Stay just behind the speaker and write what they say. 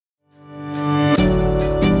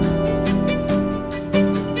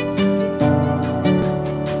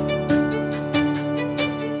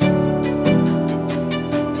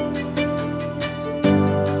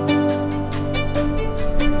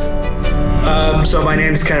So my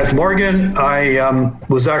name is Kenneth Morgan. I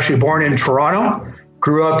was actually born in Toronto,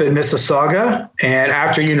 grew up in Mississauga, and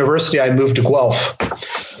after university, I moved to Guelph.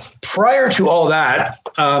 Prior to all that,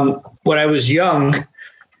 when I was young,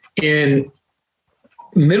 in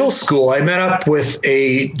middle school, I met up with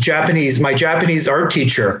my Japanese art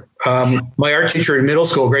teacher. My art teacher in middle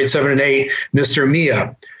school, grade 7 and 8, Mr.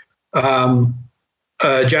 Miya,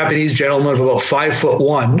 a Japanese gentleman of about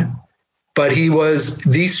 5'1", but he was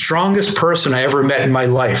the strongest person I ever met in my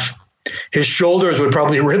life. His shoulders would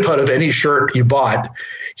probably rip out of any shirt you bought.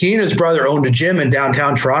 He and his brother owned a gym in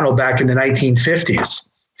downtown Toronto back in the 1950s.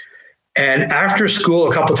 And after school,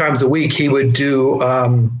 a couple times a week, he would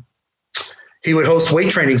host weight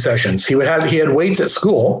training sessions. He had weights at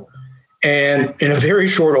school. And in a very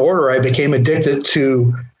short order, I became addicted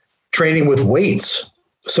to training with weights.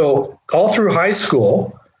 So all through high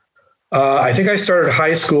school, I think I started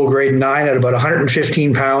high school grade 9 at about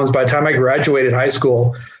 115 pounds. By the time I graduated high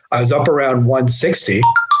school, I was up around 160.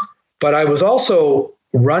 But I was also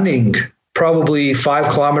running probably 5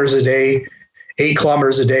 kilometers a day, 8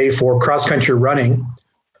 kilometers a day for cross-country running.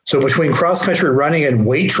 So between cross-country running and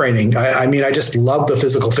weight training, I just loved the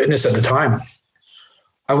physical fitness at the time.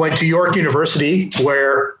 I went to York University,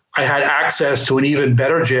 where I had access to an even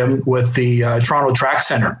better gym with the Toronto Track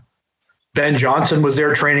Center. Ben Johnson was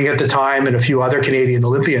there training at the time, and a few other Canadian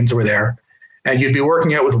Olympians were there. And you'd be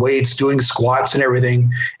working out with weights, doing squats and everything.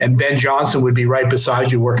 And Ben Johnson would be right beside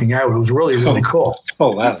you working out. It was really, really cool.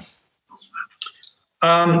 Oh, wow.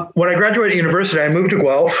 When I graduated university, I moved to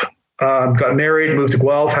Guelph, got married, moved to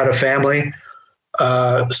Guelph, had a family,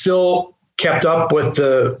 still kept up with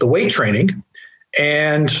the weight training.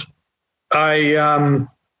 And I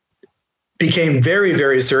became very,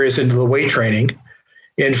 very serious into the weight training.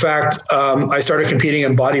 In fact, I started competing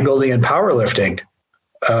in bodybuilding and powerlifting.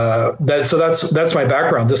 That's my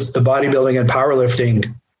background, the bodybuilding and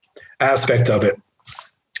powerlifting aspect of it.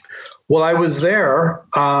 While I was there,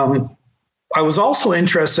 I was also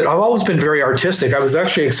interested. I've always been very artistic. I was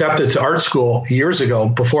actually accepted to art school years ago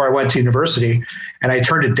before I went to university, and I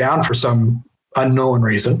turned it down for some unknown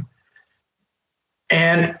reason.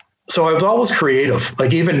 And so I was always creative.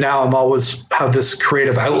 Like even now, I'm always have this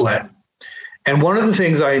creative outlet. And one of the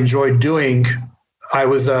things I enjoyed doing, I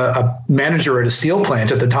was a manager at a steel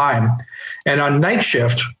plant at the time. And on night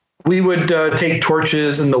shift, we would take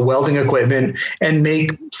torches and the welding equipment and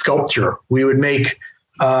make sculpture. We would make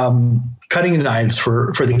cutting knives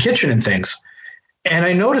for the kitchen and things. And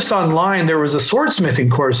I noticed online there was a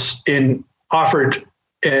swordsmithing course offered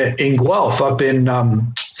in Guelph up in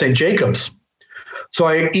St. Jacobs. So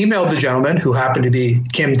I emailed the gentleman, who happened to be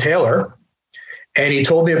Kim Taylor, and he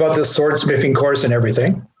told me about this swordsmithing course and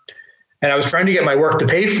everything. And I was trying to get my work to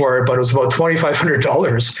pay for it, but it was about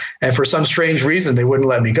 $2,500. And for some strange reason, they wouldn't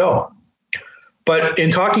let me go. But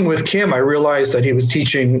in talking with Kim, I realized that he was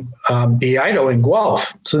teaching Iaido in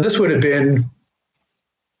Guelph. So this would have been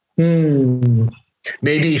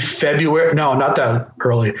maybe February. No, not that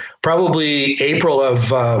early. Probably April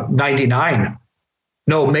of 99.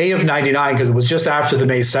 No, May of 99, because it was just after the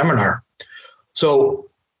May seminar. So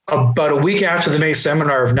about a week after the May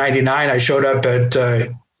seminar of 99, I showed up at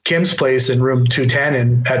Kim's place in room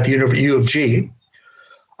 210 at the U of G.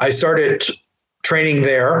 I started training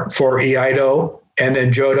there for Iaido and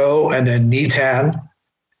then Jodo and then Nitan.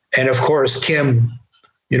 And of course, Kim,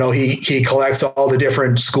 he collects all the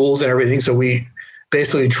different schools and everything. So we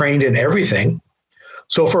basically trained in everything.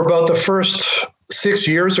 So for about the first 6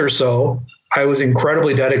 years or so, I was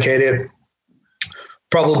incredibly dedicated,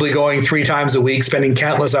 probably going 3 times a week, spending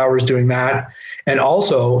countless hours doing that, and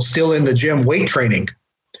also still in the gym weight training.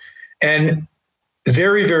 And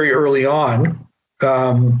very, very early on,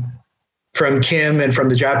 from Kim and from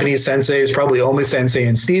the Japanese senseis, probably Omi Sensei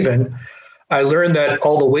and Steven, I learned that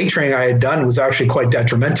all the weight training I had done was actually quite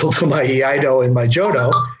detrimental to my Iaido and my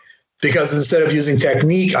Jodo, because instead of using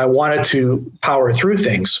technique, I wanted to power through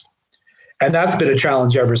things. And that's been a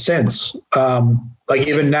challenge ever since. Like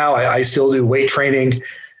even now, I still do weight training.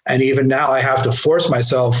 And even now I have to force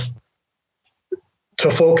myself to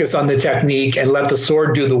focus on the technique and let the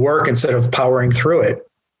sword do the work instead of powering through it.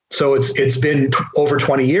 So it's been over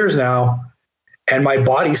 20 years now, and my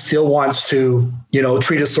body still wants to,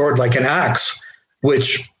 treat a sword like an axe,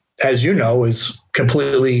 which, as you know, is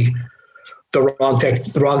completely the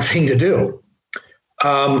wrong thing to do.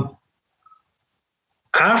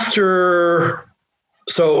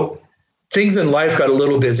 So things in life got a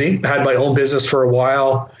little busy. I had my own business for a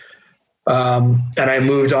while, and I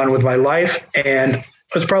moved on with my life, and I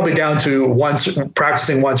was probably down to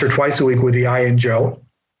practicing once or twice a week with the I and Joe.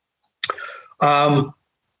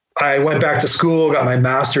 I went back to school, got my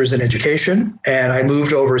master's in education, and I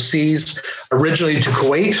moved overseas, originally to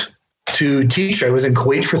Kuwait to teach. I was in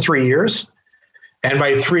Kuwait for 3 years. And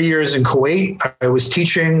by 3 years in Kuwait, I was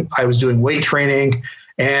teaching, I was doing weight training,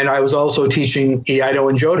 and I was also teaching Iaido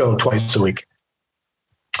and Jodo twice a week.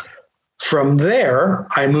 From there,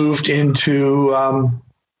 I moved into,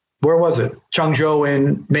 where was it? Changzhou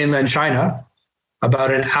in mainland China,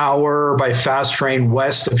 about an hour by fast train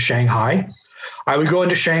west of Shanghai. I would go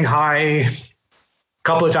into Shanghai a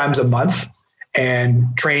couple of times a month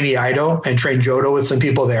and train Iaido and train Jodo with some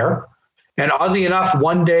people there. And oddly enough,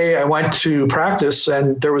 one day I went to practice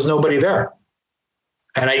and there was nobody there.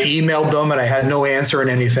 And I emailed them and I had no answer and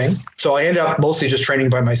anything. So I ended up mostly just training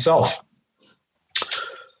by myself.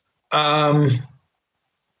 From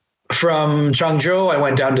Changzhou, I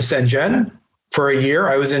went down to Shenzhen for a year.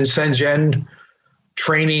 I was in Shenzhen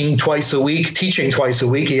training twice a week, teaching twice a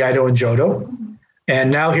week, Iaido and Jodo. And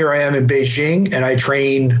now here I am in Beijing, and I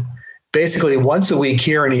train basically once a week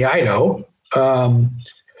here in Iaido.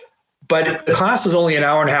 But the class is only an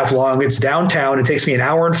hour and a half long. It's downtown. It takes me an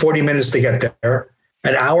hour and 40 minutes to get there,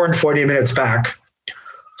 an hour and 40 minutes back.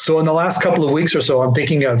 So in the last couple of weeks or so, I'm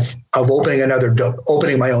thinking of opening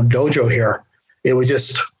my own dojo here. It would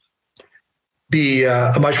just be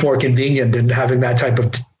much more convenient than having that type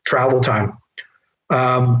of travel time.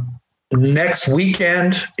 Next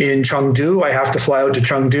weekend in Chengdu, I have to fly out to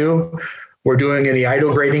Chengdu. We're doing an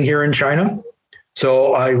Iaido grading here in China.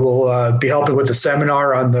 So I will be helping with the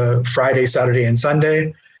seminar on the Friday, Saturday, and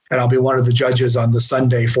Sunday, and I'll be one of the judges on the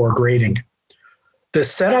Sunday for grading. The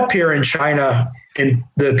setup here in China in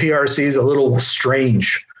the PRC is a little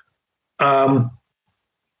strange.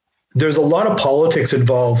 There's a lot of politics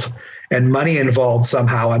involved and money involved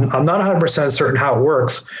somehow. I'm not 100% certain how it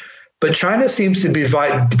works, but China seems to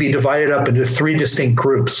be divided up into 3 distinct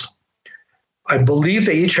groups. I believe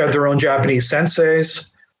they each have their own Japanese senseis.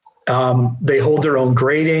 They hold their own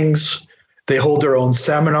gradings. They hold their own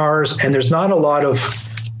seminars, and there's not a lot of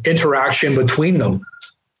interaction between them.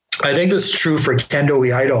 I think this is true for Kendo,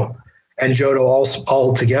 Iaido, and Jodo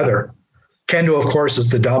all together. Kendo, of course, is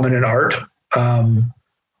the dominant art.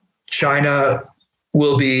 China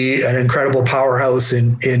will be an incredible powerhouse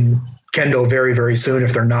in Kendo very, very soon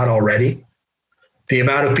if they're not already. The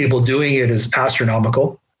amount of people doing it is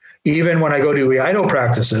astronomical. Even when I go to Iaido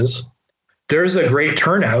practices, there's a great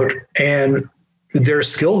turnout and their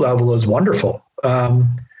skill level is wonderful,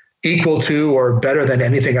 equal to or better than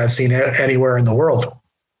anything I've seen anywhere in the world.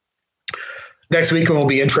 Next weekend will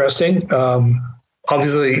be interesting.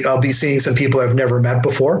 Obviously, I'll be seeing some people I've never met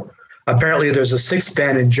before. Apparently, there's a 6th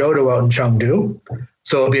dan in Jodo out in Chengdu.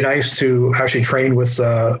 So it'd be nice to actually train with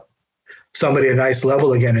somebody at a nice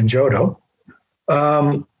level again in Jodo.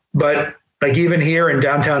 But like even here in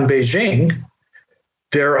downtown Beijing,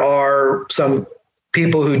 there are some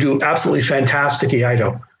people who do absolutely fantastic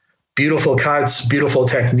Iaido. Beautiful cuts, beautiful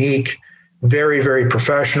technique, very, very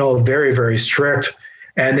professional, very, very strict,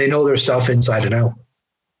 and they know their stuff inside and out.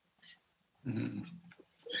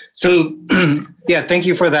 So, yeah, thank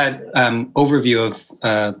you for that overview of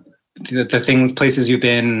the places you've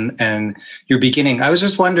been and your beginning. I was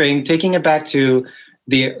just wondering, taking it back to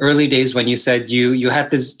the early days when you said you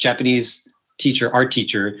had this Japanese art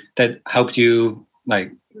teacher that helped you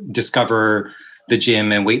like discover the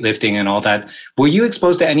gym and weightlifting and all that. Were you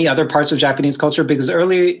exposed to any other parts of Japanese culture? Because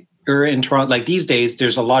earlier in Toronto, like these days,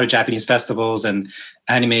 there's a lot of Japanese festivals and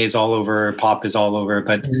anime is all over, pop is all over.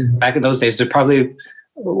 But back in those days,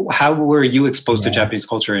 how were you exposed to Japanese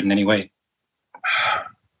culture in any way?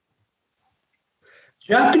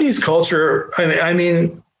 Japanese culture, I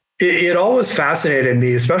mean, it always fascinated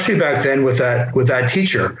me, especially back then with that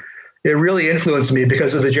teacher. It really influenced me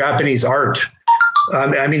because of the Japanese art.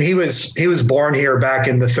 I mean, he was born here back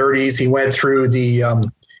in the 30s. He went through the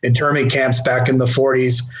internment camps back in the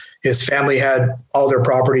 40s. His family had all their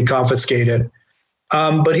property confiscated.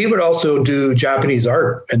 But he would also do Japanese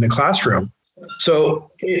art in the classroom.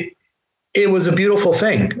 So it was a beautiful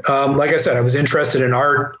thing. Like I said, I was interested in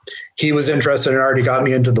art. He was interested in art. He got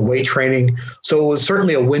me into the weight training. So it was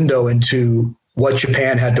certainly a window into what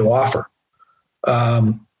Japan had to offer.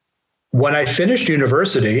 When I finished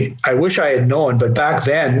university, I wish I had known, but back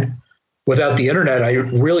then, without the internet, I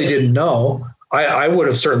really didn't know. I would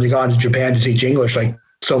have certainly gone to Japan to teach English like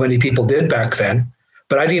so many people did back then,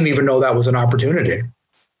 but I didn't even know that was an opportunity.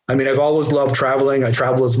 I mean, I've always loved traveling. I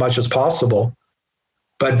travel as much as possible,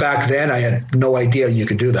 but back then I had no idea you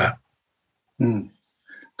could do that.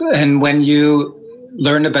 And when you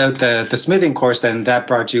learned about the smithing course, then that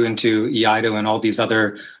brought you into Iaido and all these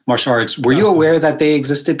other martial arts. Were you aware that they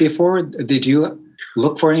existed before? Did you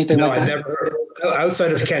look for anything like that?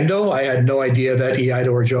 outside of kendo, I had no idea that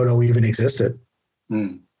Iaido or Jodo even existed.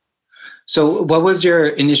 Mm. So what was your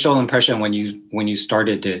initial impression when you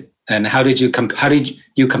started it, and how did you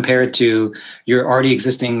compare it to your already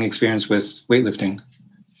existing experience with weightlifting?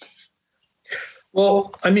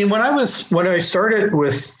 Well, I mean, when I started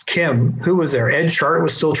with Kim, who was there? Ed Chart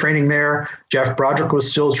was still training there. Jeff Broderick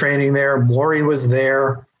was still training there. Maury was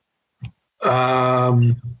there.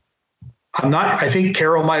 I think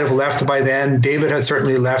Carol might have left by then. David had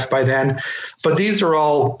certainly left by then, but these are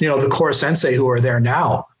all, the core sensei who are there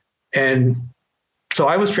now. And so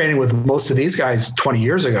I was training with most of these guys 20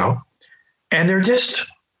 years ago, and they're just,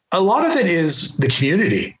 a lot of it is the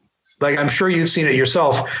community. Like, I'm sure you've seen it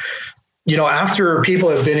yourself. After people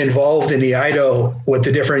have been involved in the Iaido with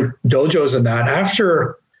the different dojos and that,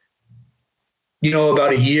 after,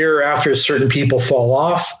 about a year after certain people fall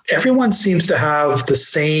off, everyone seems to have the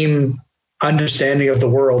same understanding of the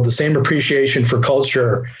world, the same appreciation for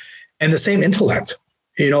culture, and the same intellect.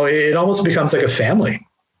 It almost becomes like a family.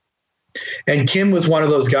 And Kim was one of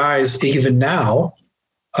those guys, even now.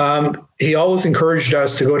 He always encouraged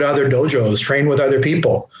us to go to other dojos, train with other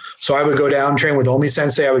people. So I would go down, train with Omi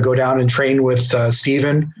Sensei. I would go down and train with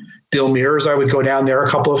Stephen, Bill Mears. I would go down there a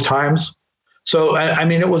couple of times. So, I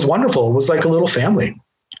mean, it was wonderful. It was like a little family.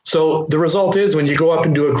 So the result is, when you go up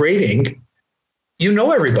and do a grading, you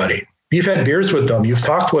know everybody. You've had beers with them. You've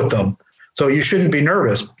talked with them. So you shouldn't be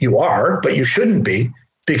nervous. You are, but you shouldn't be,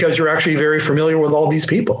 because you're actually very familiar with all these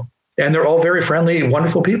people. And they're all very friendly,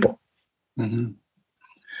 wonderful people. Mm-hmm.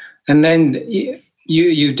 And then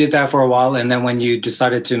you did that for a while. And then when you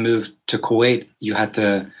decided to move to Kuwait, you had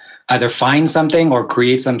to either find something or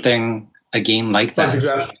create something again like that. That's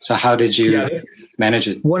exactly. So how did you manage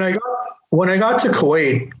it? When I got to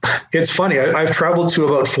Kuwait, it's funny. I've traveled to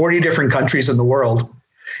about 40 different countries in the world.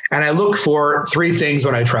 And I look for three things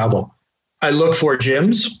when I travel. I look for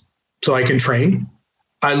gyms so I can train.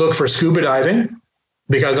 I look for scuba diving,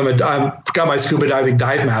 because I've got my scuba diving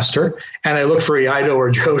dive master, and I look for Iaido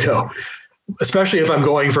or Jodo, especially if I'm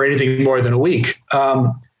going for anything more than a week.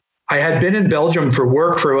 I had been in Belgium for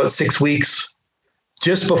work for about 6 weeks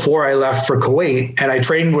just before I left for Kuwait, and I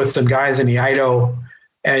trained with some guys in Iaido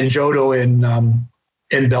and Jodo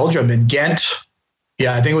in Belgium, in Ghent.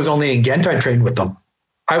 Yeah, I think it was only in Ghent I trained with them.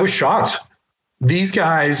 I was shocked. These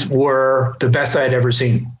guys were the best I had ever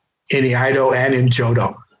seen in Iaido and in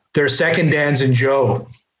Jodo. Their second dans in Jo,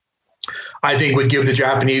 I think, would give the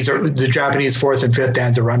Japanese fourth and fifth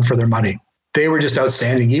dans a run for their money. They were just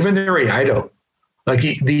outstanding. Even their Iaido, like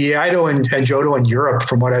the Iaido and Jodo in Europe,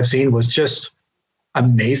 from what I've seen, was just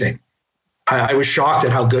amazing. I was shocked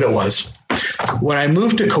at how good it was. When I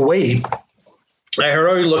moved to Kuwait, I had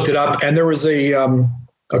already looked it up, and there was a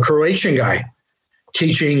Croatian guy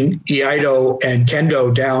teaching Iaido and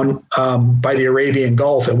Kendo down by the Arabian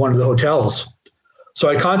Gulf at one of the hotels. So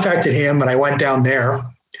I contacted him, and I went down there,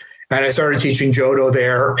 and I started teaching Jodo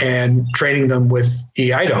there and training them with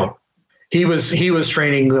Iaido. He was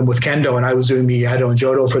training them with Kendo, and I was doing the Iaido and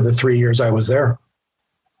Jodo for the 3 years I was there.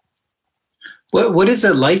 What is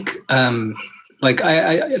it like? Like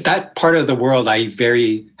I that part of the world, I have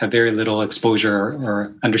very little exposure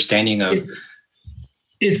or understanding of.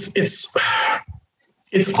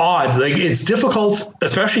 It's odd. Like, it's difficult,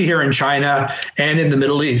 especially here in China and in the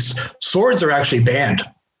Middle East. Swords are actually banned.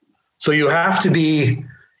 So you have to be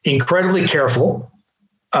incredibly careful.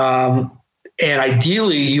 And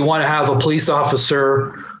ideally, you want to have a police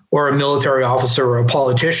officer or a military officer or a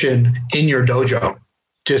politician in your dojo,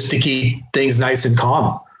 just to keep things nice and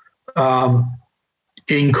calm.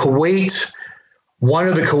 In Kuwait, one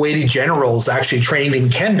of the Kuwaiti generals actually trained in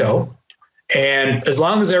Kendo. And as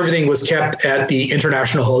long as everything was kept at the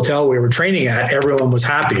international hotel we were training at, everyone was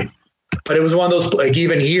happy. But it was one of those, like,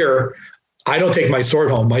 even here, I don't take my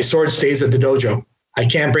sword home. My sword stays at the dojo. I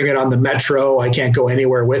can't bring it on the metro. I can't go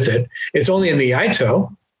anywhere with it. It's only in the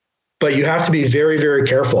Iaido, but you have to be very, very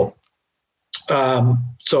careful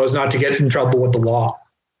so as not to get in trouble with the law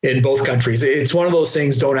in both countries. It's one of those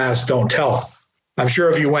things, don't ask, don't tell. I'm sure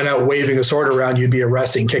if you went out waving a sword around, you'd be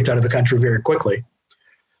arrested and kicked out of the country very quickly.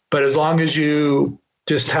 But as long as you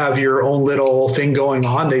just have your own little thing going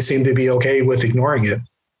on, they seem to be okay with ignoring it.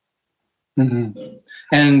 Mm-hmm.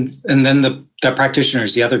 And then the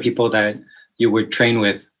practitioners, the other people that you would train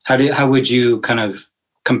with, how would you kind of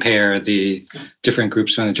compare the different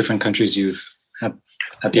groups from the different countries you've had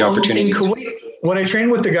the opportunity? In Kuwait, when I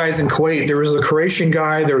trained with the guys in Kuwait, there was a Croatian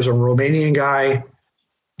guy, there was a Romanian guy,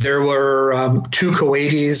 there were 2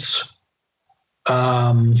 Kuwaitis.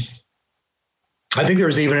 I think there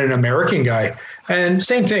was even an American guy, and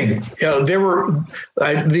same thing. There were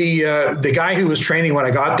the guy who was training when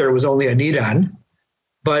I got there was only a Nidan,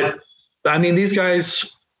 But I mean, these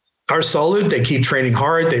guys are solid. They keep training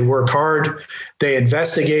hard. They work hard. They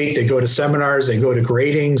investigate. They go to seminars. They go to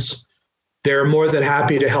gradings. They're more than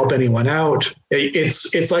happy to help anyone out.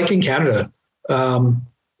 It's like in Canada.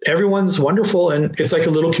 Everyone's wonderful, and it's like a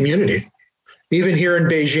little community. Even here in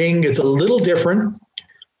Beijing, it's a little different.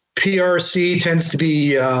 PRC tends to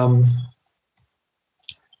be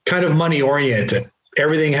kind of money oriented.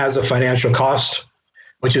 Everything has a financial cost,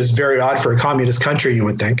 which is very odd for a communist country, you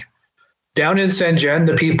would think. Down in Shenzhen,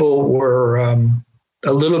 the people were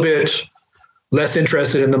a little bit less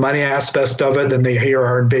interested in the money aspect of it than they here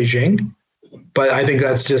are in Beijing. But I think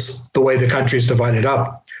that's just the way the country's divided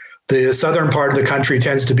up. The southern part of the country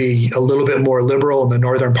tends to be a little bit more liberal, and the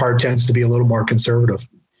northern part tends to be a little more conservative.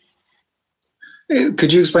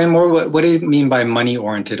 Could you explain more? What do you mean by money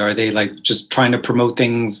oriented? Are they like just trying to promote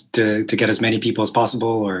things to get as many people as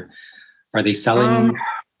possible, or are they selling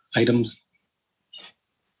items?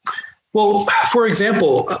 Well, for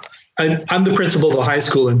example, I'm the principal of a high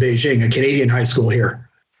school in Beijing, a Canadian high school here.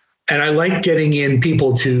 And I like getting in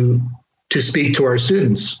people to speak to our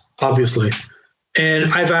students, obviously.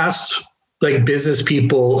 And I've asked like business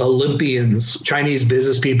people, Olympians, Chinese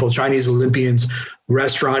business people, Chinese Olympians,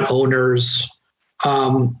 restaurant owners,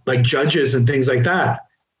 like judges and things like that.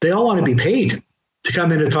 They all want to be paid to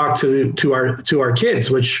come in and talk to our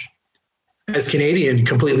kids, which as Canadian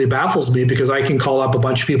completely baffles me, because I can call up a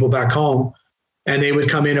bunch of people back home and they would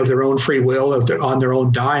come in of their own free will, on their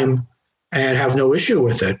own dime, and have no issue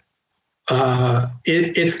with it.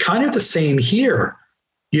 It's kind of the same here.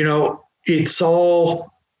 You know, it's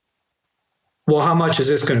all, well, how much is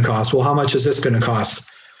this going to cost? Well, how much is this going to cost?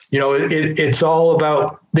 You know, it's all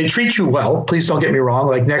about, they treat you well. Please don't get me wrong.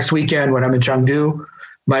 Like next weekend when I'm in Chengdu,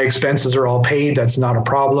 my expenses are all paid. That's not a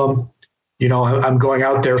problem. You know, I'm going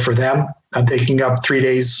out there for them. I'm taking up 3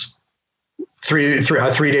 days, a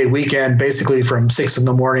 3-day weekend, basically from 6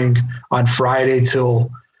 a.m. on Friday till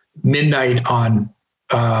midnight on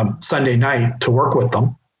Sunday night to work with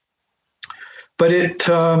them. But it,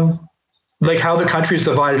 like how the country's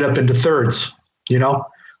divided up into thirds, you know,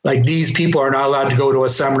 like these people are not allowed to go to a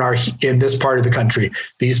seminar in this part of the country.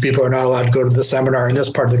 These people are not allowed to go to the seminar in this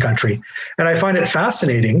part of the country. And I find it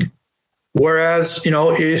fascinating. Whereas, you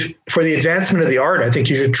know, if for the advancement of the art, I think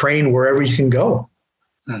you should train wherever you can go.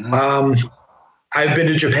 Mm-hmm. I've been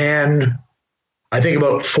to Japan, I think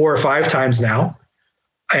about 4 or 5 times now.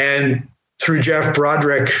 And through Jeff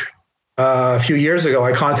Broderick, a few years ago,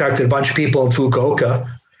 I contacted a bunch of people in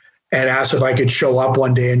Fukuoka and asked if I could show up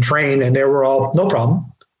one day and train. And they were all, no problem.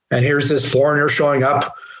 And here's this foreigner showing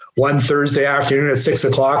up one Thursday afternoon at 6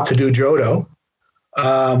 o'clock to do Jodo.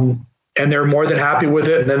 And they're more than happy with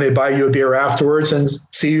it. And then they buy you a beer afterwards and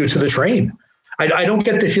see you to the train. I don't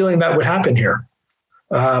get the feeling that would happen here.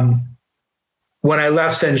 When I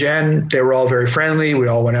left Shenzhen, they were all very friendly. We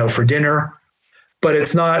all went out for dinner. But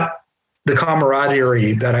it's not the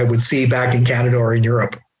camaraderie that I would see back in Canada or in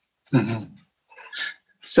Europe. Mm-hmm.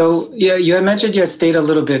 So, yeah, you had mentioned you had stayed a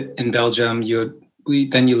little bit in Belgium.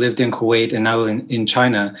 Then you lived in Kuwait and now in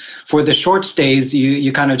China. For the short stays,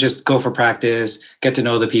 you kind of just go for practice, get to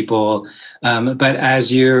know the people. But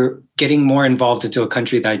as you're getting more involved into a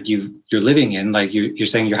country that you're living in, like you're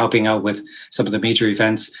saying you're helping out with some of the major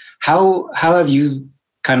events, how have you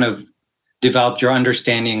kind of developed your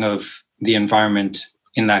understanding of the environment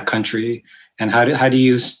in that country? And how do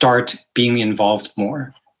you start being involved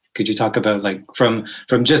more? Could you talk about like from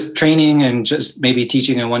just training and just maybe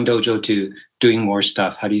teaching in one dojo to doing more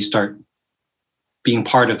stuff? How do you start being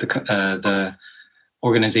part of the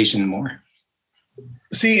organization more?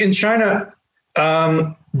 See, in China,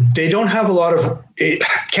 they don't have a lot of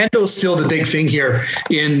kendo is still the big thing here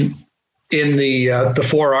in the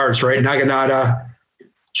 4 R's, right? Naginata,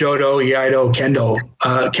 Jodo, Iaido, Kendo.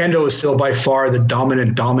 Kendo is still by far the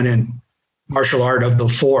dominant martial art of the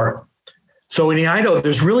 4. So in Iaido,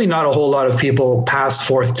 there's really not a whole lot of people past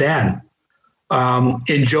 4th Dan.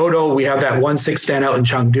 In Jodo, we have that 1/6 Dan out in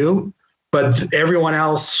Chengdu, but everyone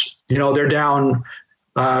else, you know, they're down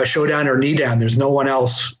Shodan or Nidan. There's no one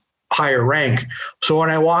else higher rank. So when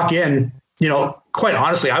I walk in, you know, quite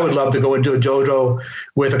honestly, I would love to go into a dojo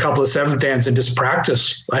with a couple of 7th Dans and just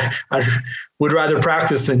practice. I would rather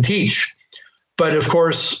practice than teach. But of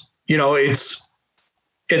course, you know, it's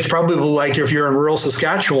probably like if you're in rural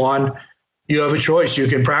Saskatchewan, you have a choice. You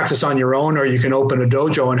can practice on your own or you can open a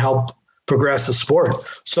dojo and help progress the sport.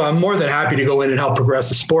 So I'm more than happy to go in and help progress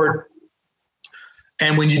the sport.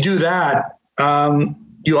 And when you do that,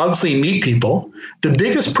 you obviously meet people. The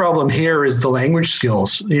biggest problem here is the language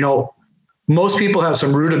skills. You know, most people have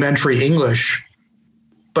some rudimentary English,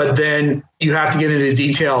 but then you have to get into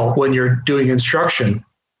detail when you're doing instruction.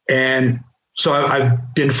 And so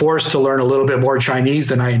I've been forced to learn a little bit more Chinese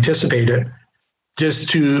than I anticipated, just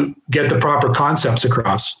to get the proper concepts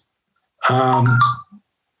across.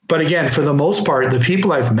 But again, for the most part, the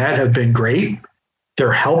people I've met have been great.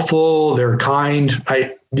 They're helpful. They're kind.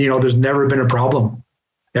 There's never been a problem.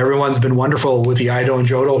 Everyone's been wonderful with the Iaido and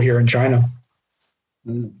Jodo here in China.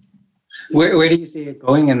 Where do you see it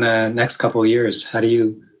going in the next couple of years? How do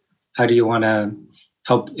you want to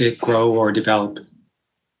help it grow or develop?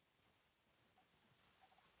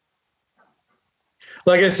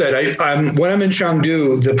 Like I said, when I'm in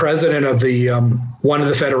Chengdu, the president of the one of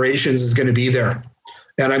the federations is going to be there,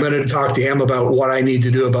 and I'm going to talk to him about what I need to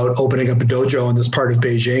do about opening up a dojo in this part of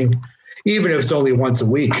Beijing, even if it's only once a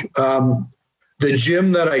week. The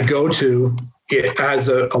gym that I go to, it has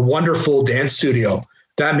a wonderful dance studio.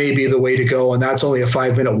 That may be the way to go, and that's only a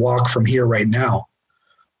 5-minute walk from here right now.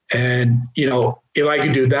 And if I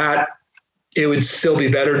could do that, it would still be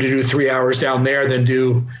better to do 3 hours down there than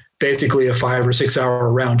do basically a 5 or 6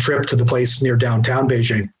 hour round trip to the place near downtown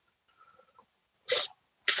Beijing.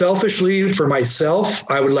 Selfishly, for myself,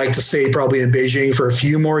 I would like to stay probably in Beijing for a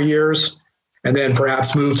few more years and then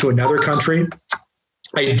perhaps move to another country.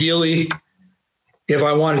 Ideally, if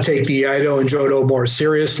I want to take the Iaido and Jodo more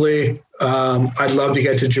seriously, I'd love to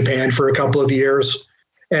get to Japan for a couple of years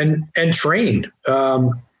and train.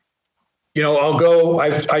 I'll go.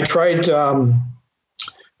 I tried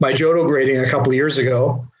my Jodo grading a couple of years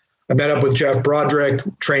ago. I met up with Jeff Broderick,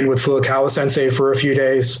 trained with Furukawa Sensei for a few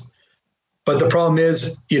days. But the problem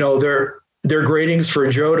is, their gradings for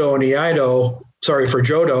Jodo and Iaido, for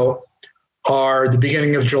Jodo, are the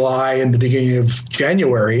beginning of July and the beginning of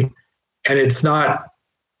January. And it's not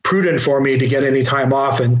prudent for me to get any time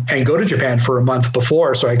off and go to Japan for a month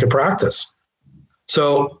before so I could practice.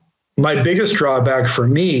 So my biggest drawback for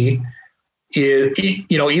me is,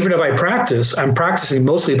 even if I practice, I'm practicing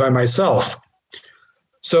mostly by myself.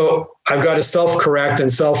 So I've got to self-correct,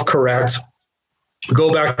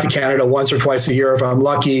 go back to Canada once or twice a year if I'm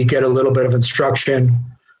lucky, get a little bit of instruction,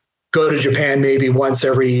 go to Japan maybe once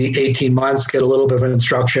every 18 months, get a little bit of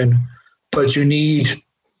instruction. But you need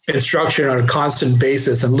instruction on a constant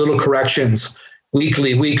basis and little corrections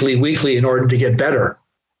weekly in order to get better.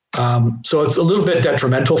 So it's a little bit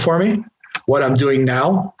detrimental for me, what I'm doing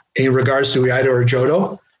now in regards to Iaido or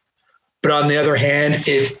Jodo. But on the other hand,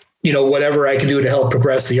 whatever I can do to help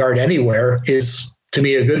progress the art anywhere is, to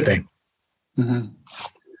me, a good thing. Mm-hmm.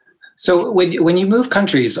 So when you move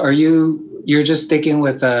countries, you're just sticking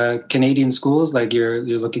with Canadian schools? Like you're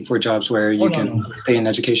looking for jobs where you can stay in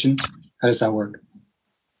education? How does that work?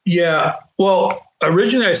 Yeah. Well,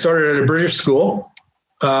 originally I started at a British school.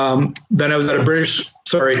 Then I was at a British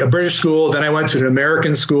school. Then I went to an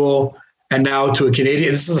American school and now to a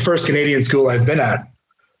Canadian. This is the first Canadian school I've been at,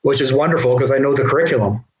 which is wonderful because I know the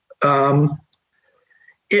curriculum.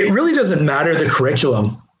 It really doesn't matter the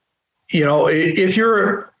curriculum. If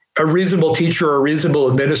you're a reasonable teacher or a reasonable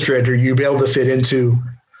administrator, you'll be able to fit into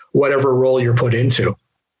whatever role you're put into.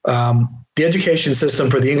 The education system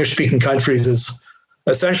for the English-speaking countries is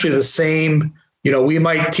essentially the same. We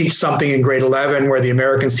might teach something in grade 11 where the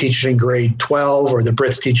Americans teach it in grade 12 or the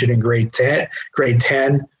Brits teach it in grade 10.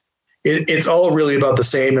 It's all really about the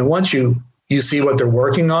same. And once you see what they're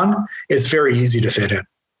working on, it's very easy to fit in.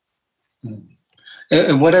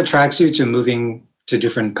 And what attracts you to moving to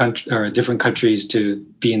different countries to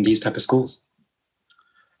be in these type of schools?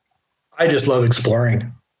 I just love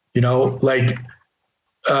exploring.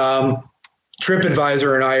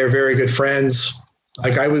 TripAdvisor and I are very good friends.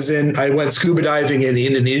 Like I went scuba diving in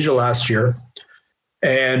Indonesia last year.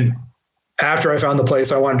 And after I found the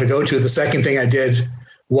place I wanted to go to, the second thing I did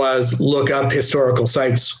was look up historical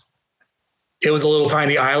sites. It was a little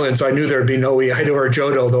tiny island, so I knew there'd be no Iaido or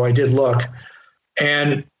Jodo, though I did look.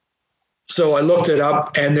 And so I looked it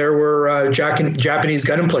up, and there were Japanese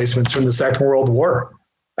gun emplacements from the Second World War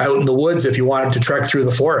out in the woods if you wanted to trek through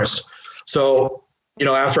the forest. So,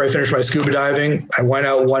 after I finished my scuba diving, I went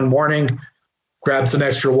out one morning, grabbed some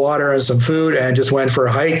extra water and some food, and just went for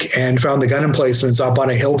a hike and found the gun emplacements up on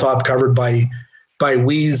a hilltop covered by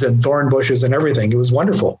weeds and thorn bushes and everything. It was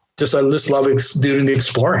wonderful. I just love doing the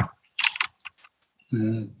exploring.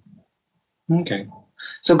 Okay.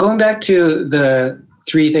 So going back to the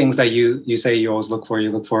 3 things that you say you always look for.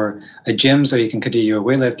 You look for a gym so you can continue your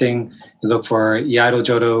weightlifting. You look for Iaido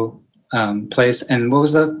Jodo place. And what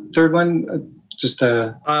was the third one?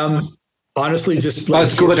 Honestly, just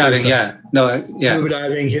scuba diving. Yeah. Scuba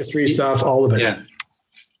diving, history stuff, all of it. Yeah.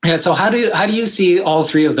 Yeah. So how do you see all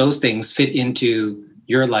 3 of those things fit into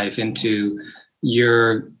your life, into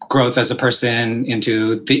your growth as a person,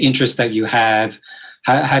 into the interests that you have?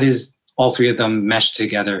 How does all three of them mesh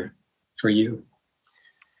together for you?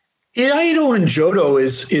 Iaido and Jodo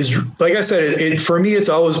is like I said, for me, it's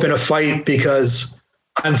always been a fight because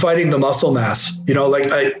I'm fighting the muscle mass.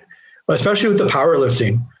 Especially with the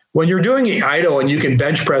powerlifting. When you're doing Iaido and you can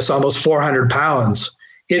bench press almost 400 pounds,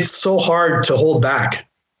 it's so hard to hold back.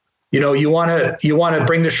 You want to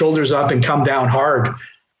bring the shoulders up and come down hard,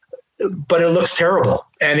 but it looks terrible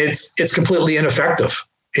and it's completely ineffective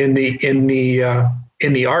in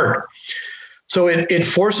the art. So it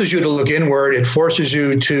forces you to look inward. It forces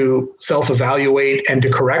you to self-evaluate and to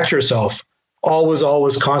correct yourself.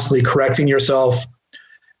 Always constantly correcting yourself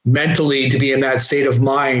mentally, to be in that state of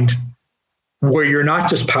mind where you're not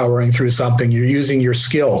just powering through something, you're using your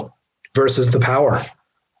skill versus the power.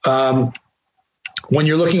 When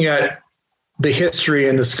you're looking at the history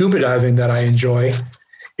and the scuba diving that I enjoy,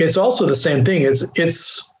 it's also the same thing.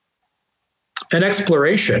 It's an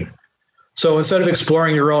exploration. So instead of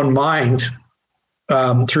exploring your own mind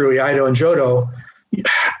through Iaido and Jodo,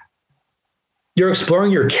 you're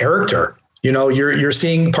exploring your character. You're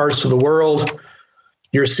seeing parts of the world.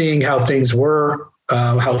 You're seeing how things were,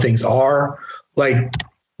 how things are. Like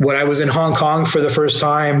when I was in Hong Kong for the first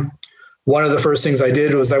time, one of the first things I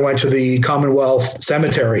did was I went to the Commonwealth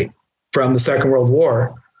Cemetery from the Second World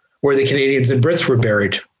War, where the Canadians and Brits were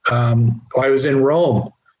buried. I was in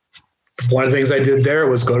Rome. One of the things I did there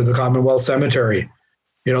was go to the Commonwealth Cemetery,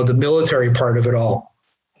 the military part of it all.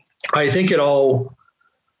 I think it all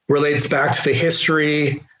relates back to the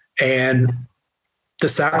history and the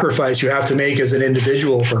sacrifice you have to make as an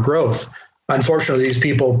individual for growth. Unfortunately, these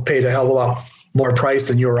people paid a hell of a lot more price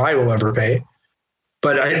than you or I will ever pay.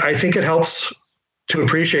 But I think it helps to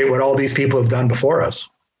appreciate what all these people have done before us.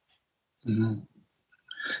 Mm-hmm.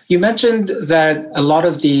 You mentioned that a lot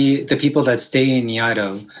of the people that stay in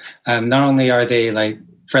Iaido, not only are they like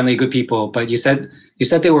friendly, good people, but you said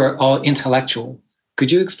they were all intellectual. Could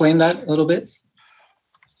you explain that a little bit?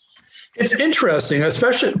 It's interesting,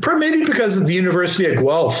 especially maybe because of the University of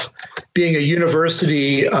Guelph being a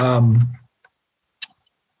university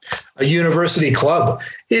club.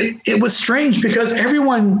 It was strange because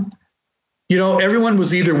everyone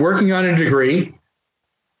was either working on a degree,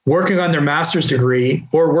 working on their master's degree,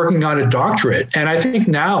 or working on a doctorate. And I think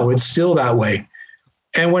now it's still that way.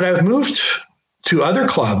 And when I've moved to other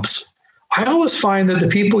clubs, I always find that the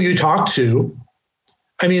people you talk to,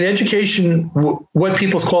 education, what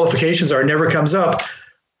people's qualifications are never comes up,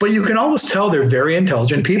 but you can always tell they're very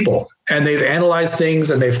intelligent people and they've analyzed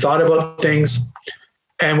things and they've thought about things.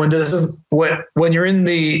 And when you're in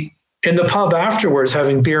the pub afterwards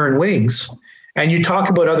having beer and wings and you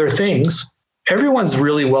talk about other things, everyone's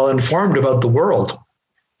really well informed about the world.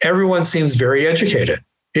 Everyone seems very educated.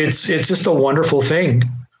 It's just a wonderful thing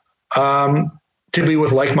to be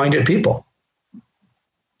with like-minded people.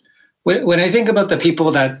 When I think about the people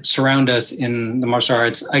that surround us in the martial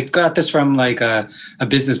arts, I got this from like a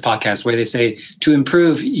business podcast where they say to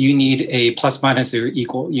improve, you need a plus minus or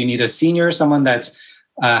equal. You need a senior, someone that's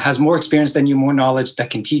has more experience than you, more knowledge, that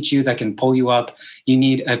can teach you, that can pull you up. You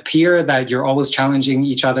need a peer that you're always challenging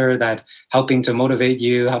each other, that helping to motivate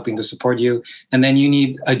you, helping to support you. And then you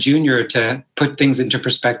need a junior to put things into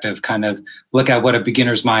perspective, kind of look at what a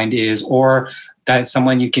beginner's mind is, or that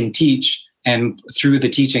someone you can teach, and through the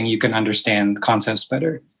teaching, you can understand concepts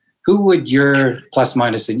better. Who would your plus,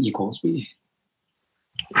 minus, and equals be?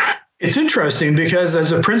 It's interesting because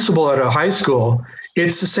as a principal at a high school,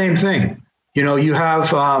 it's the same thing. You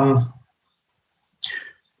have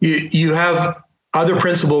you have other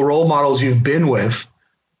principal role models you've been with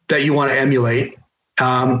that you want to emulate,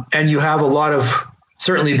 and you have a lot of,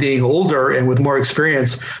 certainly being older and with more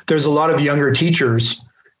experience, there's a lot of younger teachers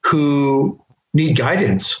who need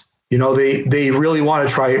guidance. They really want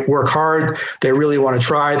to work hard. They really want to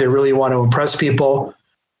try. They really want to impress people,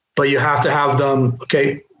 but you have to have them,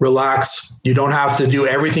 okay, relax. You don't have to do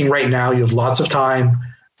everything right now. You have lots of time.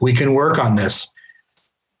 We can work on this.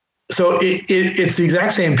 So it's the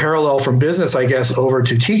exact same parallel from business, I guess, over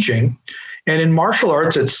to teaching. And in martial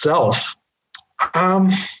arts itself,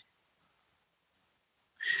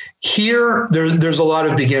 here there's a lot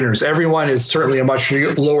of beginners. Everyone is certainly a much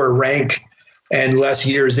lower rank and less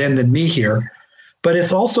years in than me here. But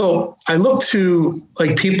it's also, I look to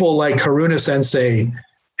like people like Haruna Sensei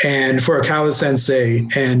and Furukawa Sensei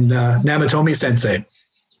and Namatomi Sensei.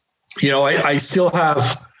 I still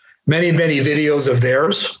have many, many videos of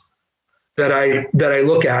theirs that I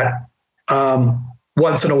look at.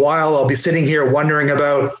 Once in a while, I'll be sitting here wondering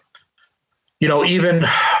about, even,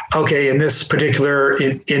 okay, in this particular,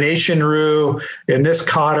 in Aishin-ryu, in this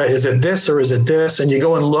kata, is it this or is it this? And you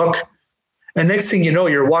go and look, And next thing you know,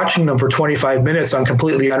 you're watching them for 25 minutes on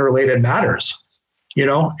completely unrelated matters.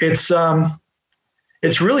 It's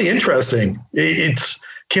really interesting.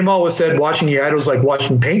 Kim always said watching Iaido is like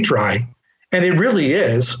watching paint dry, and it really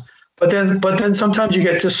is. But then sometimes you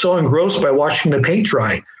get just so engrossed by watching the paint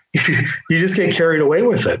dry, you just get carried away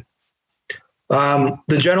with it.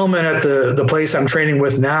 The gentleman at the place I'm training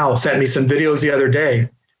with now sent me some videos the other day,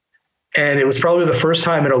 and it was probably the first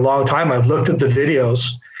time in a long time I've looked at the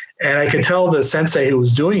videos, and I could tell the sensei who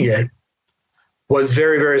was doing it was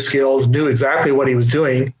very, very skilled, knew exactly what he was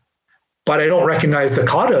doing, but I don't recognize the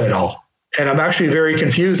kata at all. And I'm actually very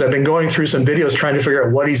confused. I've been going through some videos trying to figure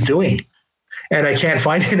out what he's doing, and I can't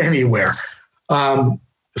find it anywhere.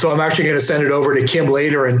 So I'm actually going to send it over to Kim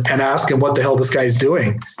later and ask him what the hell this guy's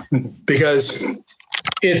doing, because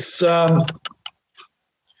it's,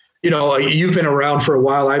 you've been around for a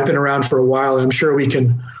while. I've been around for a while. I'm sure we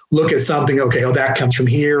can look at something. Okay, that comes from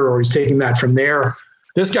here, or he's taking that from there.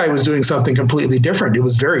 This guy was doing something completely different. It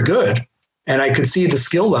was very good, and I could see the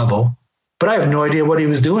skill level, but I have no idea what he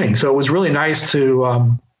was doing. So it was really nice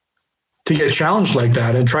to get challenged like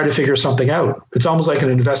that and try to figure something out. It's almost like an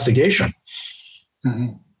investigation. Mm-hmm.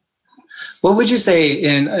 What would you say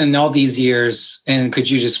in all these years, and could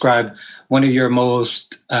you describe one of your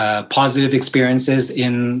most positive experiences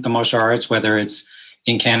in the martial arts, whether it's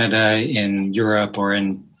in Canada, in Europe, or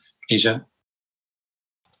in Asia?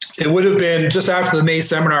 It would have been just after the May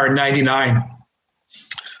seminar in '99.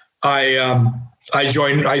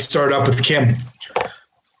 I started up with Kim.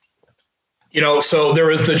 So there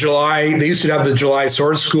was they used to have the July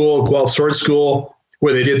sword school, Guelph sword school,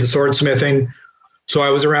 where they did the swordsmithing. So I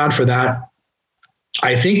was around for that.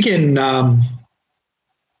 I think in,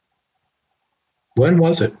 when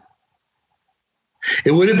was it?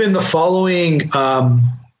 It would have been the following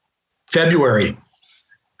February.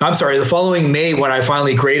 I'm sorry, the following May, when I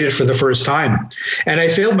finally graded for the first time. And I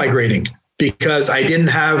failed my grading because I didn't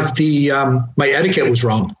have my etiquette was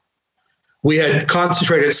wrong. We had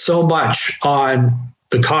concentrated so much on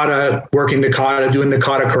the kata, working the kata, doing the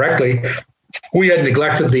kata correctly. We had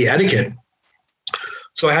neglected the etiquette.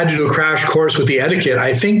 So I had to do a crash course with the etiquette.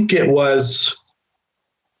 I think it was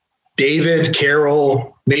David,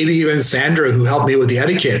 Carol, maybe even Sandra who helped me with the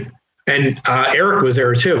etiquette. And Eric was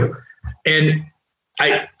there too. And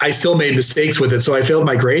I still made mistakes with it, so I failed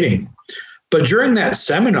my grading. But during that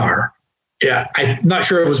seminar, I'm not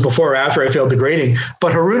sure it was before or after I failed the grading,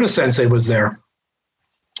 but Haruna Sensei was there.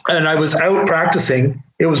 And I was out practicing.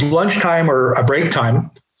 It was lunchtime or a break time,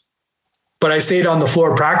 but I stayed on the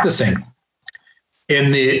floor practicing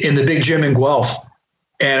in the big gym in Guelph.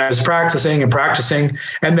 And I was practicing. And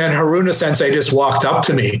then Haruna Sensei just walked up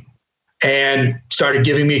to me and started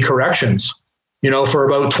giving me corrections. For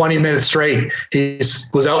about 20 minutes straight. He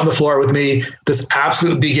was out on the floor with me, this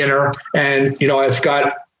absolute beginner. And, I've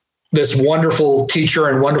got this wonderful teacher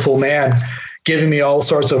and wonderful man giving me all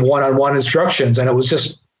sorts of one-on-one instructions. And it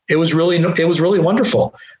was really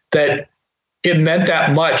wonderful that it meant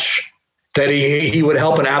that much that he would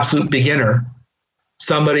help an absolute beginner,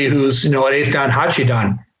 somebody who's, an eighth dan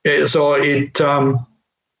Hachidan. So it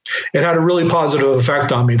had a really positive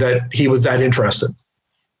effect on me that he was that interested.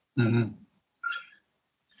 Mm-hmm.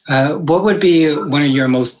 What would be one of your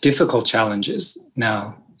most difficult challenges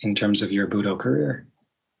now in terms of your budo career?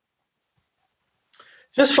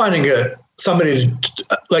 Just finding somebody,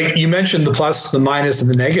 like you mentioned, the plus, the minus, and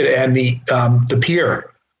the negative, and the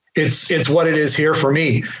peer. It's what it is here for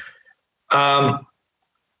me.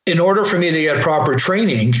 In order for me to get proper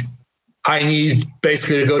training, I need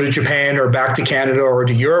basically to go to Japan or back to Canada or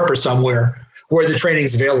to Europe or somewhere where the training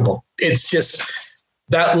is available. It's just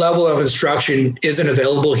that level of instruction isn't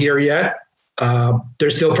available here yet. They're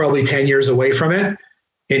still probably 10 years away from it.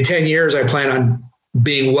 In 10 years, I plan on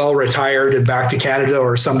being well retired and back to Canada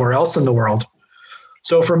or somewhere else in the world.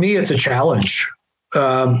 So for me, it's a challenge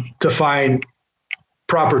to find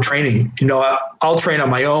proper training. I'll train on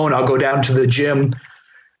my own. I'll go down to the gym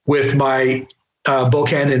with my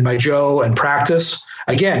Boken and my Joe and practice.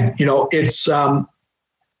 Again, it's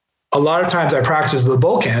a lot of times I practice the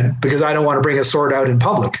Boken because I don't want to bring a sword out in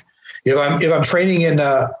public. If I'm training in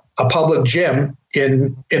a public gym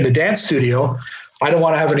in the dance studio, I don't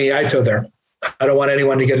want to have any Iaido there. I don't want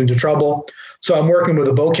anyone to get into trouble. So I'm working with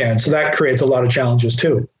a Boken. So that creates a lot of challenges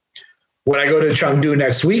too. When I go to Chengdu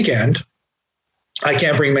next weekend, I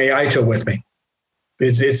can't bring my Iaido with me.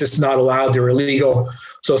 It's just not allowed. They're illegal.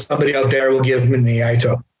 So somebody out there will give me an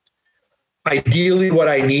Iaido. Ideally, what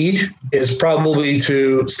I need is probably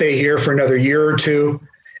to stay here for another year or two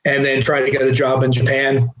and then try to get a job in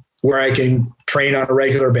Japan where I can train on a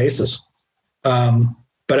regular basis.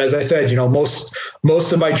 But But as I said,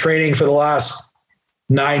 most of my training for the last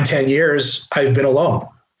 9-10 years, I've been alone.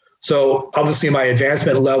 So obviously my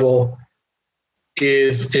advancement level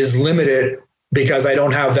is limited because I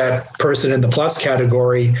don't have that person in the plus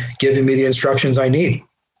category giving me the instructions I need.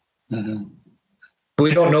 Mm-hmm.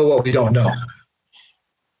 We don't know what we don't know.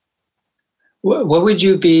 What will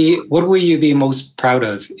you be most proud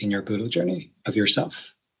of in your budo journey of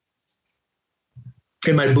yourself?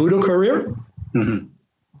 In my budo career? Mm-hmm.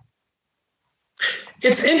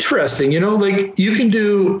 It's interesting, like you can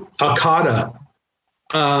do a kata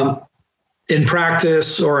in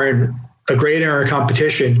practice or in a grading or a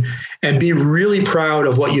competition and be really proud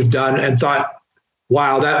of what you've done and thought,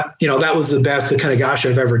 wow, that was the best the Kanagashi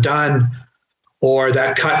I've ever done, or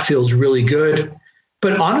that cut feels really good.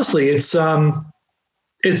 But honestly, it's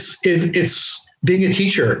being a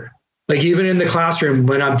teacher. Like even in the classroom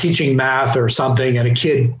when I'm teaching math or something and a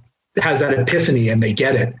kid has that epiphany and they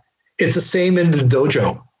get it. It's the same in the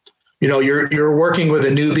dojo. You're working with a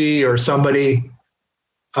newbie or somebody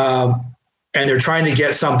and they're trying to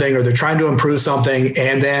get something or they're trying to improve something,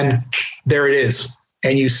 and then there it is,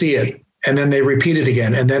 and you see it, and then they repeat it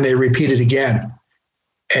again, and then they repeat it again,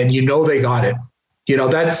 and they got it.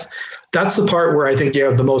 That's the part where I think you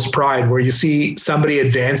have the most pride, where you see somebody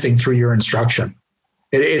advancing through your instruction.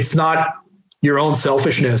 It's not your own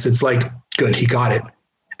selfishness. It's like, good, he got it.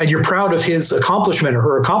 And you're proud of his accomplishment or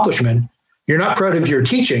her accomplishment. You're not proud of your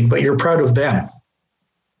teaching, but you're proud of them.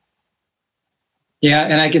 Yeah,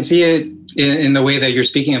 and I can see it in the way that you're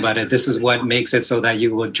speaking about it. This is what makes it so that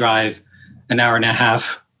you would drive an hour and a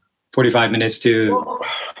half, 45 minutes to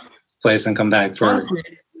place and come back for them.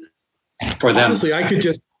 Honestly, I could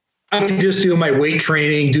just do my weight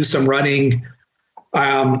training, do some running.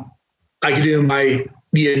 I could do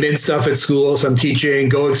the admin stuff at school, so I'm teaching,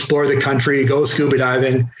 go explore the country, go scuba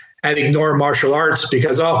diving, and ignore martial arts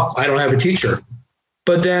because, I don't have a teacher.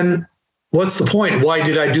 But then what's the point? Why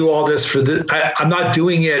did I do all this for I'm not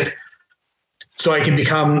doing it so I can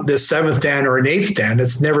become this 7th Dan or an 8th Dan.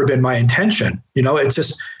 It's never been my intention.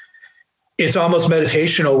 It's almost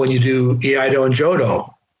meditational when you do Iaido and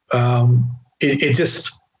Jodo. I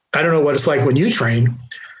don't know what it's like when you train,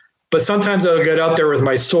 but sometimes I'll get out there with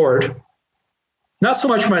my sword, not so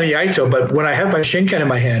much my Iaido, but when I have my Shinken in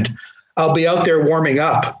my hand, I'll be out there warming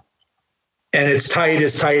up. And it's tight.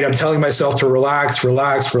 I'm telling myself to relax,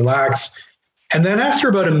 relax, relax. And then after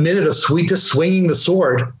about a minute of just swinging the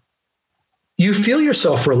sword, you feel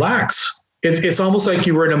yourself relax. It's almost like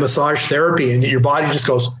you were in a massage therapy and your body just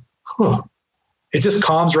goes, huh. It just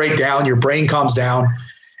calms right down. Your brain calms down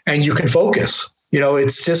and you can focus.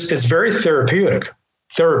 It's very therapeutic.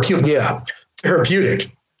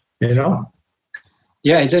 Therapeutic.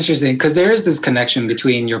 Yeah, it's interesting because there is this connection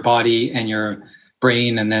between your body and your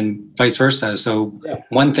brain and then vice versa. So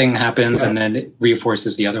one thing happens and then it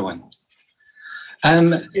reinforces the other one.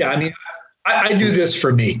 I do this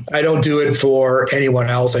for me. I don't do it for anyone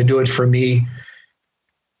else. I do it for me.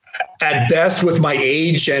 At best, with my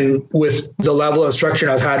age and with the level of instruction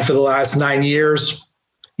I've had for the last 9 years,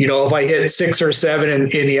 if I hit 6 or 7 in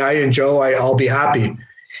Iaido and Joe, I'll be happy.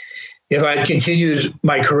 If I had continued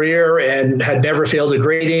my career and had never failed a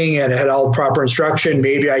grading and had all proper instruction,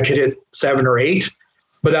 maybe I could hit 7 or 8,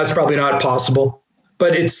 but that's probably not possible.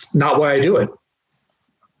 But it's not why I do it.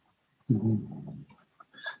 Mm-hmm.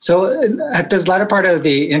 So at this latter part of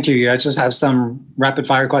the interview, I just have some rapid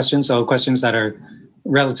fire questions. So questions that are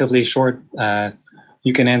relatively short.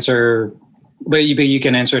 You can answer, but you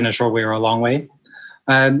can answer in a short way or a long way.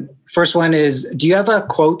 First one is, do you have a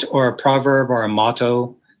quote or a proverb or a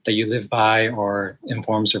motto that you live by or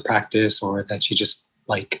informs your practice or that you just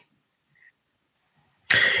like?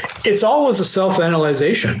 It's always a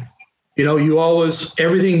self-analyzation. You always,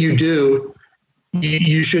 everything you do,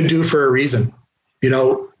 you should do for a reason.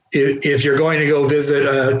 If you're going to go visit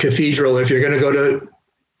a cathedral, if you're going to go to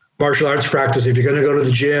martial arts practice, if you're going to go to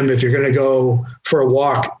the gym, if you're going to go for a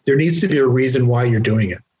walk, there needs to be a reason why you're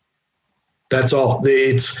doing it. That's all.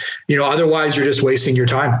 It's, otherwise you're just wasting your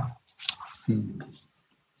time.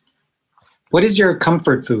 What is your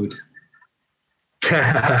comfort food?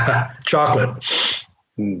 Chocolate. Chocolate.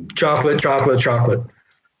 Milk chocolate, dark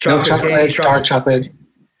chocolate.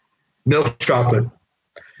 Milk chocolate.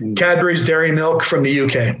 Cadbury's Dairy Milk from the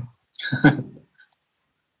UK.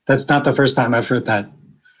 That's not the first time I've heard that.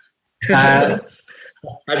 Have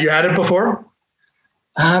you had it before?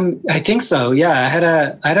 I think so. Yeah, I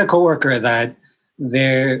had a coworker that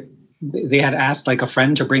they had asked like a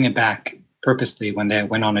friend to bring it back purposely when they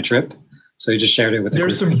went on a trip. So he just shared it with.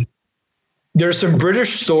 There's some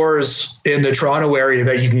British stores in the Toronto area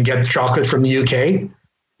that you can get chocolate from the UK.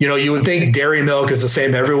 you would think dairy milk is the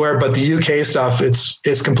same everywhere, but the UK stuff,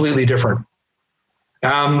 it's completely different.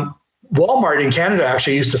 Walmart in Canada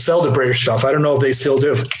actually used to sell the British stuff. I don't know if they still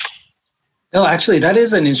do. No, actually, that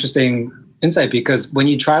is an interesting insight, because when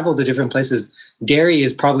you travel to different places, dairy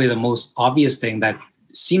is probably the most obvious thing that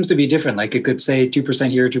seems to be different. Like it could say 2%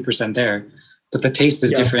 here, 2% there, but the taste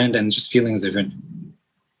is different and just feeling is different.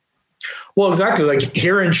 Well, exactly. Like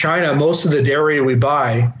here in China, most of the dairy we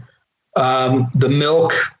buy, the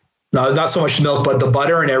milk, no, not so much milk, but the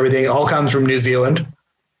butter and everything all comes from New Zealand.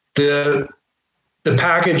 The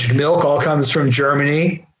packaged milk all comes from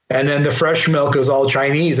Germany. And then the fresh milk is all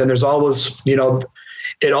Chinese. And there's always, it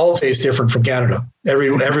all tastes different from Canada. Every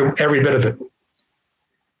bit of it.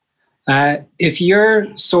 If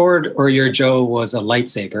your sword or your Joe was a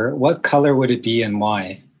lightsaber, what color would it be and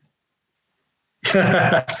why?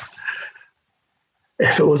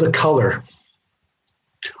 If it was a color,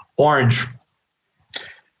 orange.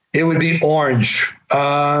 It would be orange.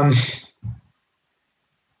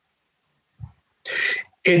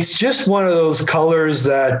 It's just one of those colors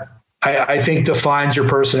that I think defines your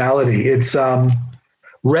personality. It's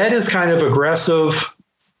red is kind of aggressive.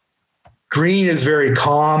 Green is very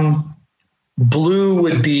calm. Blue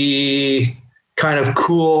would be kind of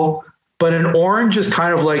cool, but an orange is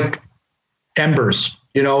kind of like embers.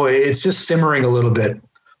 It's just simmering a little bit.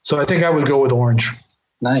 So I think I would go with orange.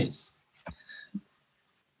 Nice.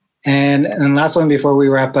 And last one before we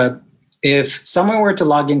wrap up. If someone were to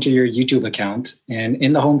log into your YouTube account and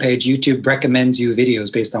in the homepage, YouTube recommends you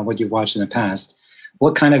videos based on what you've watched in the past,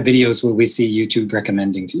 what kind of videos will we see YouTube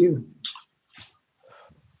recommending to you?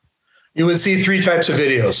 You would see 3 types of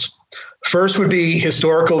videos. First would be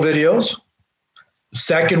historical videos.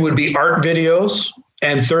 Second would be art videos.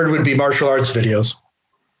 And third would be martial arts videos.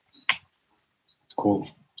 Cool.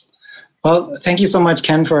 Well, thank you so much,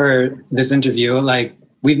 Ken, for this interview. Like,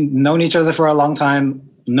 we've known each other for a long time,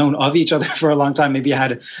 known of each other for a long time, maybe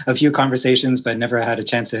had a few conversations, but never had a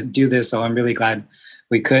chance to do this. So I'm really glad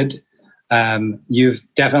we could. You've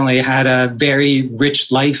definitely had a very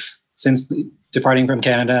rich life since departing from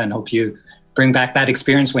Canada, and hope you bring back that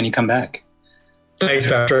experience when you come back. Thanks,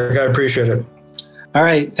 Patrick. I appreciate it. All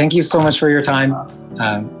right. Thank you so much for your time.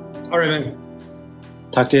 All right, man.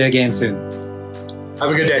 Talk to you again soon.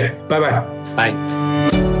 Have a good day. Bye-bye. Bye.